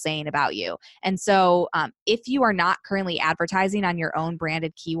people saying about you. And so if you are not currently advertising on your own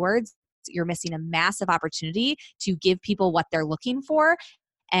branded keywords, you're missing a massive opportunity to give people what they're looking for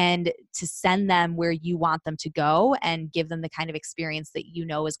and to send them where you want them to go and give them the kind of experience that you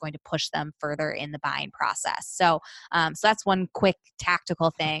know is going to push them further in the buying process. So, so that's one quick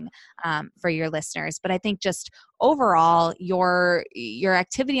tactical thing for your listeners. But I think just overall, your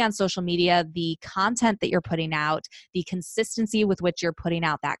activity on social media, the content that you're putting out, the consistency with which you're putting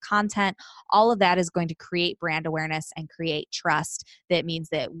out that content, all of that is going to create brand awareness and create trust. That means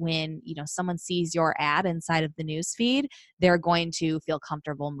that when, you know, someone sees your ad inside of the newsfeed, they're going to feel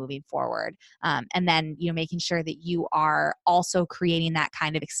comfortable moving forward. And then, you know, making sure that you are also creating that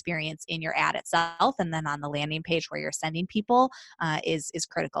kind of experience in your ad itself, and then on the landing page where you're sending people is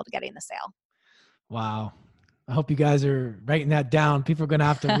critical to getting the sale. Wow. I hope you guys are writing that down. People are going to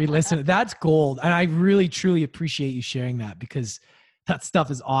have to re-listen. That's gold. And I really, truly appreciate you sharing that, because that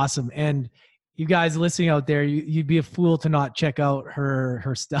stuff is awesome. And you guys listening out there, you'd be a fool to not check out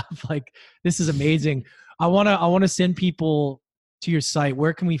her stuff. Like, this is amazing. I want to send people to your site.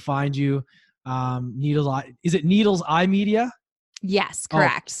 Where can we find you? Needles Eye, is it Needles Eye Media? Yes,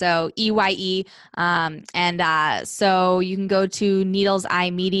 correct. So EYE. So you can go to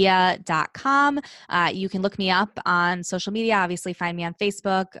needleseyemedia.com. You can look me up on social media, obviously find me on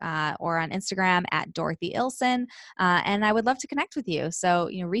Facebook or on Instagram at Dorothy Ilson. And I would love to connect with you. So,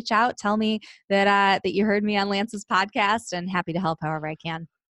 you know, reach out, tell me that you heard me on Lance's podcast, and happy to help however I can.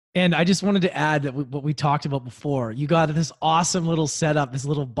 And I just wanted to add that what we talked about before, you got this awesome little setup, this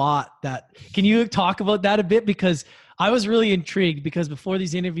little bot can you talk about that a bit? Because I was really intrigued, because before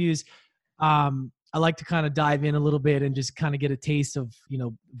these interviews, I like to kind of dive in a little bit and just kind of get a taste of, you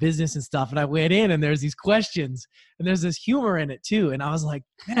know, business and stuff. And I went in and there's these questions and there's this humor in it too. And I was like,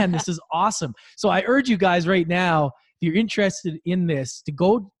 man, this is awesome. So I urge you guys right now, if you're interested in this, to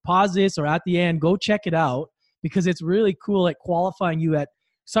go pause this, or at the end, go check it out, because it's really cool at qualifying you at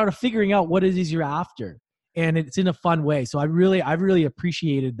sort of figuring out what it is you're after. And it's in a fun way. So I really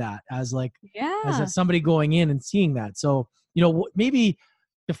appreciated that as somebody going in and seeing that. So, you know, maybe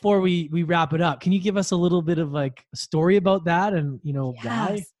before we wrap it up, can you give us a little bit of like a story about that, and, you know,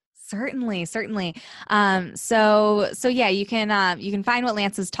 why? Certainly. So yeah, you can find what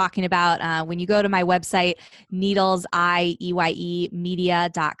Lance is talking about when you go to my website,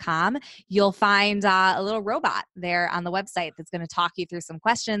 needleseyemedia.com. You'll find a little robot there on the website that's going to talk you through some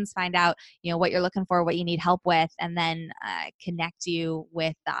questions, find out, you know, what you're looking for, what you need help with, and then connect you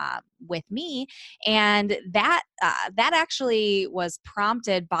with me. And that actually was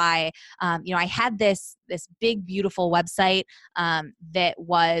prompted by, you know, I had this big, beautiful website that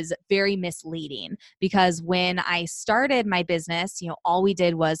was very misleading, because when I started my business, you know, all we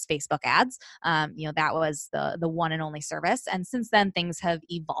did was Facebook ads. You know, that was the one and only service. And since then, things have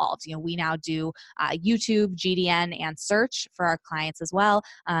evolved. You know, we now do YouTube, GDN, and search for our clients as well,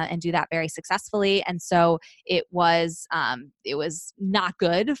 and do that very successfully. And so it was not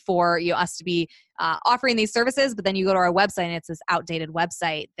good for, you know, us to be offering these services, but then you go to our website and it's this outdated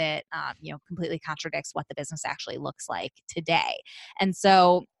website that, completely contradicts what the business actually looks like today. And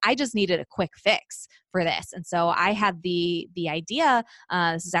so I just needed a quick fix for this. And so I had the idea,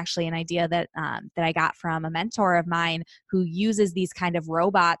 this is actually an idea that I got from a mentor of mine who uses these kind of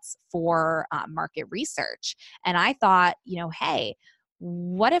robots for market research. And I thought, hey,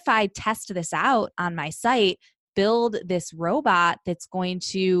 what if I test this out on my site, build this robot that's going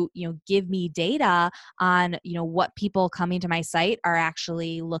to, give me data on, what people coming to my site are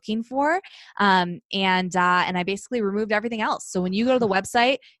actually looking for. And I basically removed everything else. So when you go to the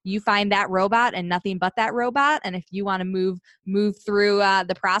website, you find that robot and nothing but that robot. And if you want to move through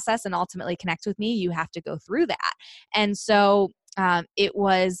the process and ultimately connect with me, you have to go through that. And so it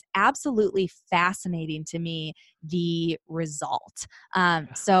was absolutely fascinating to me, the result.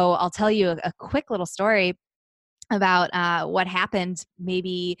 So I'll tell you a quick little story about what happened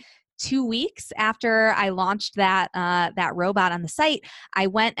maybe 2 weeks after I launched that robot on the site. I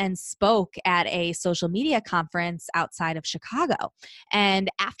went and spoke at a social media conference outside of Chicago. And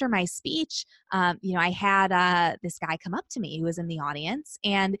after my speech, I had this guy come up to me who was in the audience,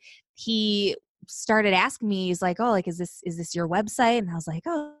 and he started asking me, he's like, oh, like, is this your website? And I was like,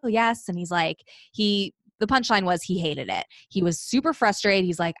 oh, yes. And he's like, the punchline was he hated it. He was super frustrated.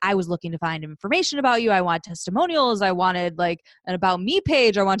 He's like, I was looking to find information about you. I want testimonials. I wanted like an about me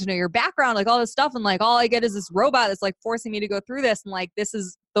page. I want to know your background, like all this stuff. And like, all I get is this robot that's like forcing me to go through this. And like, this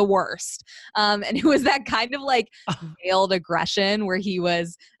is the worst. And it was that kind of like veiled aggression where he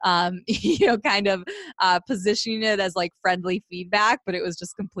was, kind of positioning it as like friendly feedback, but it was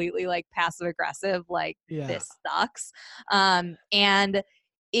just completely like passive aggressive. Like, this sucks. And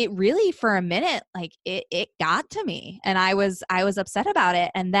it really, for a minute, like it got to me, and I was upset about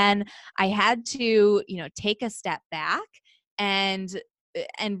it. And then I had to, take a step back and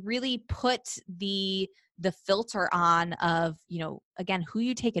really put the filter on of, again, who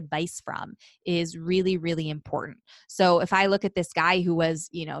you take advice from is really, really important. So if I look at this guy who was,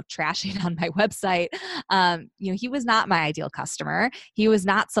 trashing on my website, he was not my ideal customer. He was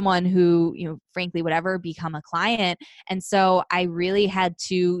not someone who, frankly, would ever become a client. And so I really had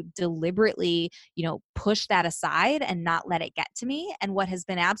to deliberately, push that aside and not let it get to me. And what has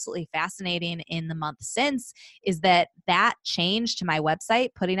been absolutely fascinating in the month since is that change to my website,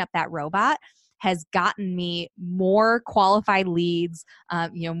 putting up that robot, has gotten me more qualified leads,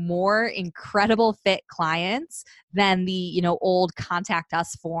 more incredible fit clients than the, old contact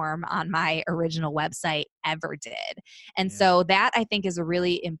us form on my original website ever did. And so that, I think, is a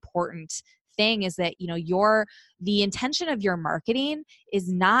really important thing, is that, the intention of your marketing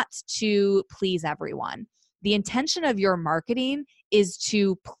is not to please everyone. The intention of your marketing is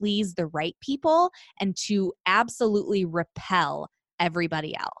to please the right people and to absolutely repel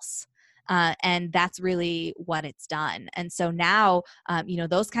everybody else. And that's really what it's done. And so now,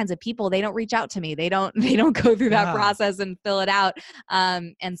 those kinds of people, they don't reach out to me. They don't go through that process and fill it out.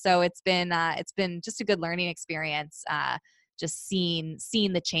 And so it's been just a good learning experience, just seeing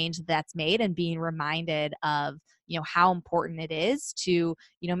the change that's made and being reminded of, how important it is to,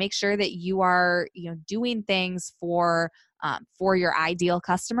 make sure that you are, doing things for your ideal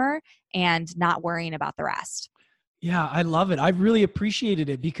customer and not worrying about the rest. Yeah, I love it. I've really appreciated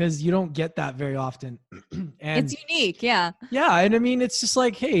it because you don't get that very often. And it's unique. Yeah. Yeah. And I mean, it's just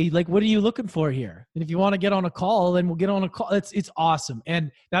like, hey, like, what are you looking for here? And if you want to get on a call, then we'll get on a call. It's awesome.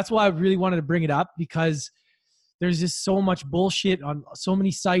 And that's why I really wanted to bring it up, because there's just so much bullshit on so many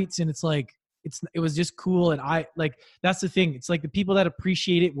sites. And it's like, it was just cool. And that's the thing. It's like the people that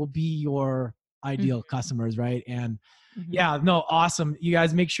appreciate it will be your ideal customers. Right. And yeah, no, awesome. You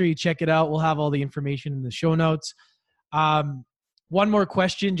guys make sure you check it out. We'll have all the information in the show notes. One more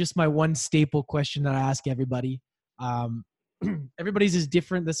question, just my one staple question that I ask everybody. Everybody's is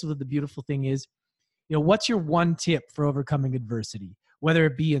different. This is what the beautiful thing is. What's your one tip for overcoming adversity, whether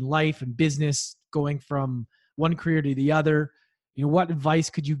it be in life and business, going from one career to the other? What advice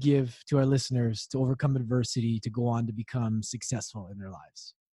could you give to our listeners to overcome adversity, to go on to become successful in their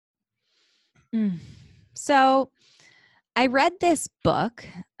lives? So I read this book,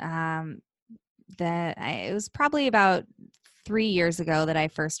 it was probably about 3 years ago that I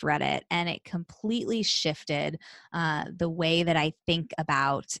first read it, and it completely shifted the way that I think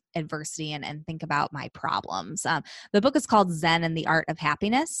about adversity and think about my problems. The book is called Zen and the Art of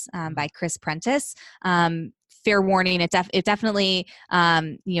Happiness by Chris Prentice. Fair warning, it definitely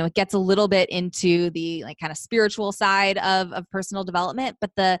it gets a little bit into the like kind of spiritual side of personal development,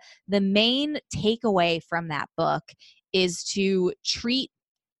 but the main takeaway from that book is to treat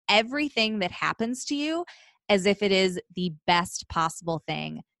everything that happens to you as if it is the best possible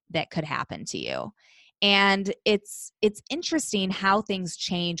thing that could happen to you. And it's interesting how things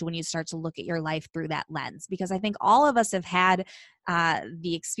change when you start to look at your life through that lens, because I think all of us have had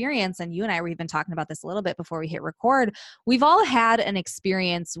the experience, and you and I were even talking about this a little bit before we hit record. We've all had an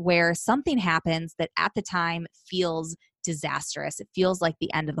experience where something happens that at the time feels disastrous. It feels like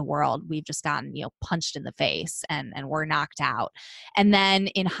the end of the world. We've just gotten, punched in the face and we're knocked out. And then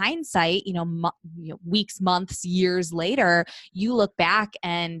in hindsight, weeks, months, years later, you look back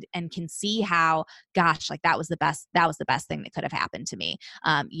and can see how, gosh, like that was the best thing that could have happened to me.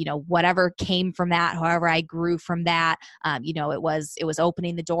 Whatever came from that, however I grew from that, it was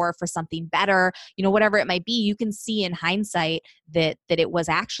opening the door for something better, whatever it might be, you can see in hindsight that it was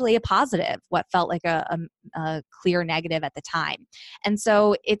actually a positive, what felt like a clear negative at the time. And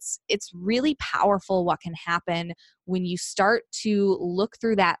so it's really powerful what can happen when you start to look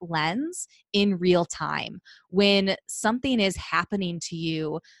through that lens in real time. When something is happening to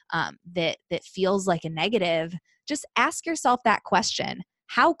you that feels like a negative, just ask yourself that question.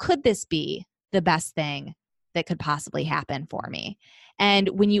 How could this be the best thing that could possibly happen for me? And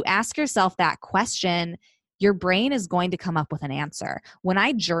when you ask yourself that question, your brain is going to come up with an answer. When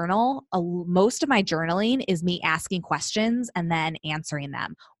I journal, most of my journaling is me asking questions and then answering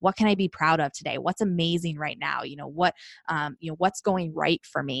them. What can I be proud of today? What's amazing right now? What's going right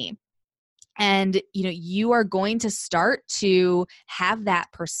for me? And, you are going to start to have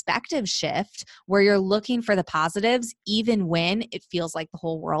that perspective shift where you're looking for the positives, even when it feels like the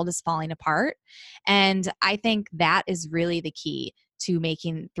whole world is falling apart. And I think that is really the key to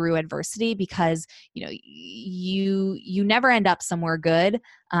making through adversity, because you never end up somewhere good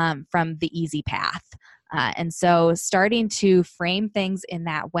from the easy path. And so starting to frame things in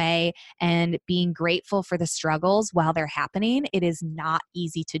that way and being grateful for the struggles while they're happening, it is not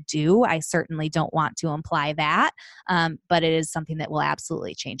easy to do. I certainly don't want to imply that, but it is something that will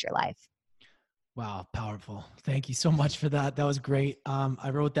absolutely change your life. Wow, powerful. Thank you so much for that. That was great.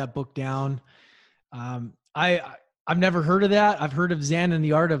 I wrote that book down. I've never heard of that. I've heard of Zen and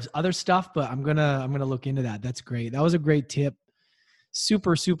the Art of other stuff, but I'm gonna look into that. That's great. That was a great tip.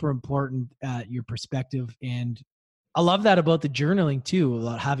 Super, super important, your perspective. And I love that about the journaling too,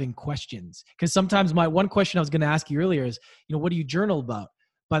 about having questions. Because sometimes my one question I was going to ask you earlier is, what do you journal about?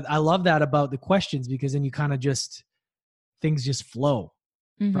 But I love that about the questions, because then you kind of things just flow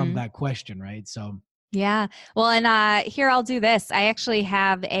from that question, right? So yeah. Well, and here I'll do this. I actually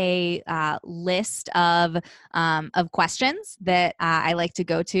have a list of questions that I like to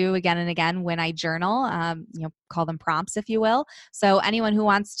go to again and again when I journal. Call them prompts, if you will. So anyone who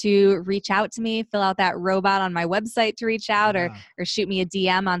wants to reach out to me, fill out that robot on my website to reach out, or shoot me a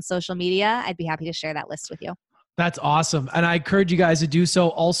DM on social media, I'd be happy to share that list with you. That's awesome. And I encourage you guys to do so.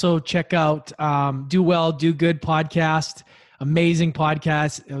 Also check out Do Well, Do Good podcast. Amazing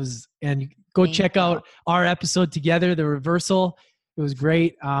podcast. Go check out our episode together, The Reversal. It was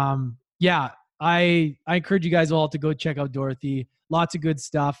great. I encourage you guys all to go check out Dorothy. Lots of good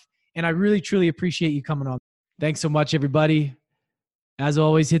stuff. And I really, truly appreciate you coming on. Thanks so much, everybody. As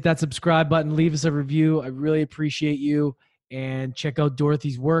always, hit that subscribe button. Leave us a review. I really appreciate you. And check out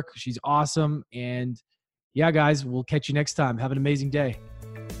Dorothy's work. She's awesome. And yeah, guys, we'll catch you next time. Have an amazing day.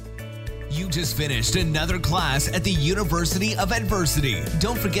 You just finished another class at the University of Adversity.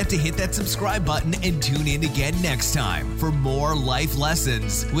 Don't forget to hit that subscribe button and tune in again next time for more life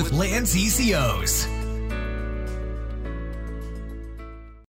lessons with Lance ECOs.